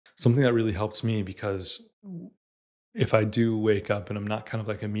something that really helps me, because if I do wake up and I'm not kind of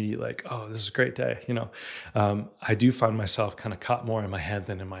like immediate, like, oh, this is a great day, I do find myself kind of caught more in my head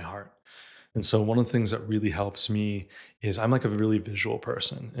than in my heart. And so one of the things that really helps me is I'm like a really visual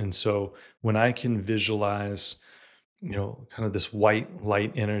person. And so when I can visualize, kind of this white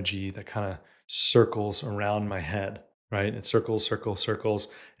light energy that kind of circles around my head, right? It circles, circles, circles.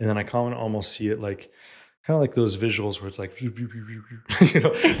 And then I kind of almost see it like, kind of like those visuals where it's like,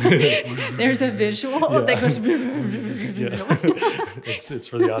 There's a visual that yeah, goes. yeah. It's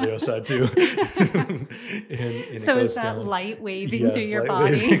for the audio side too, and it So is goes that down. light waving through Yes, your light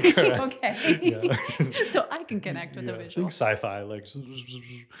body? waving, correct. Okay. Yeah. So I can connect with the Yeah, think visual. sci-fi, like,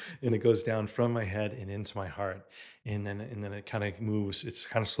 and it goes down from my head and into my heart, and then it kind of moves. It's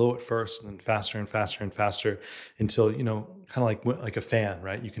kind of slow at first, and then faster and faster and faster, until kind of like like a fan,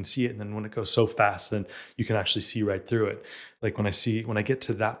 right? You can see it, and then when it goes so fast, then you can actually see right through it. Like when I get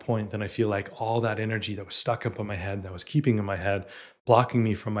to that point, then I feel like all that energy that was stuck up in my head, that was keeping in my head, blocking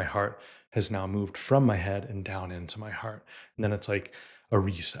me from my heart, has now moved from my head and down into my heart, and then it's like a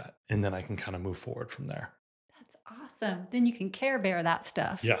reset, and then I can kind of move forward from there. That's awesome. Then you can Care Bear that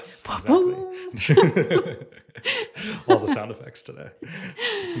stuff. Yes, exactly. Boom. All the sound effects today.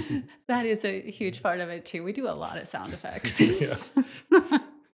 That is a huge Yes. part of it too. We do a lot of sound effects. Yes.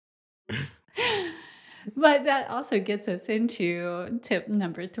 But that also gets us into tip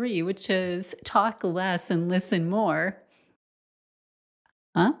number 3, which is talk less and listen more.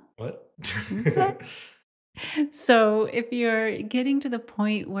 Huh? What? Okay. So if you're getting to the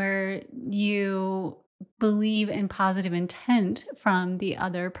point where you believe in positive intent from the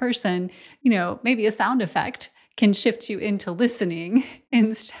other person, maybe a sound effect can shift you into listening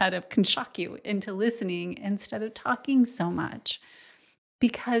can shock you into listening instead of talking so much.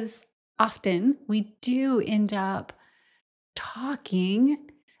 Because often we do end up talking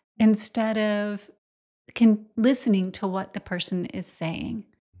instead of listening to what the person is saying.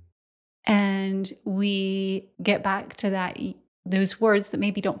 And we get back to those words that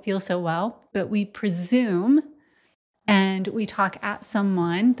maybe don't feel so well, but we presume and we talk at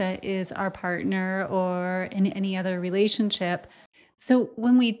someone that is our partner or in any other relationship. So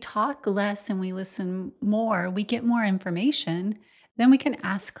when we talk less and we listen more, we get more information. Then we can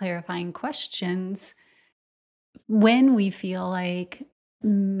ask clarifying questions when we feel like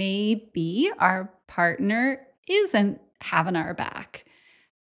maybe our partner isn't having our back.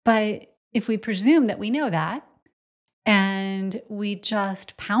 But if we presume that we know that and we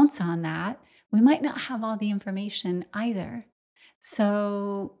just pounce on that, we might not have all the information either.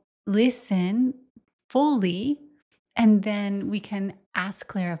 So listen fully, and then we can ask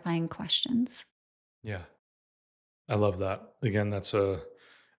clarifying questions. Yeah, I love that. Again,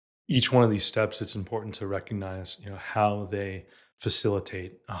 each one of these steps, it's important to recognize, how they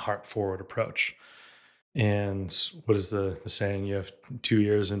facilitate a heart forward approach. And what is the saying? You have two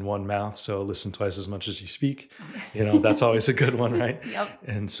ears and one mouth, so listen twice as much as you speak. That's always a good one, right? Yep.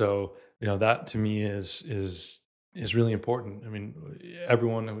 And so, that to me is really important. I mean,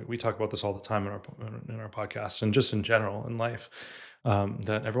 everyone, we talk about this all the time in our podcasts and just in general in life,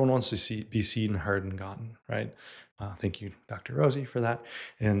 that everyone wants to be seen, heard, and gotten, right? Thank you, Dr. Rosie, for that.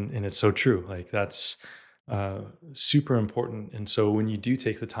 And it's so true. Like that's super important. And so when you do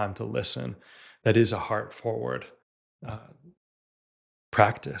take the time to listen, that is a heart forward uh,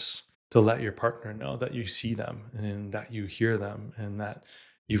 practice, to let your partner know that you see them and that you hear them and that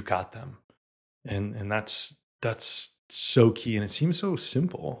you've got them. And that's so key, and it seems so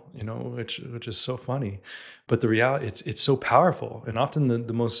simple, which is so funny, but the reality, it's so powerful, and often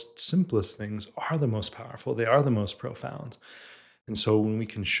the most simplest things are the most powerful. They are the most profound. And so when we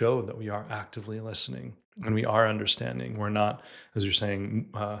can show that we are actively listening and we are understanding, we're not, as you're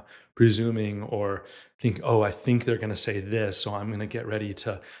saying, presuming or oh, I think they're going to say this, so I'm going to get ready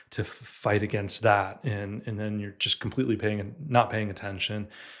to fight against that, and then you're just completely not paying attention.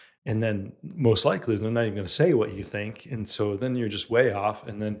 And then most likely they're not even going to say what you think. And so then you're just way off.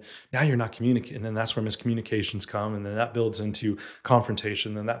 And then now you're not communicating. And then that's where miscommunications come. And then that builds into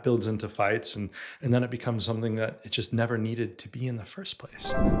confrontation. And that builds into fights. And then it becomes something that it just never needed to be in the first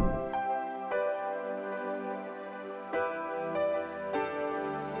place.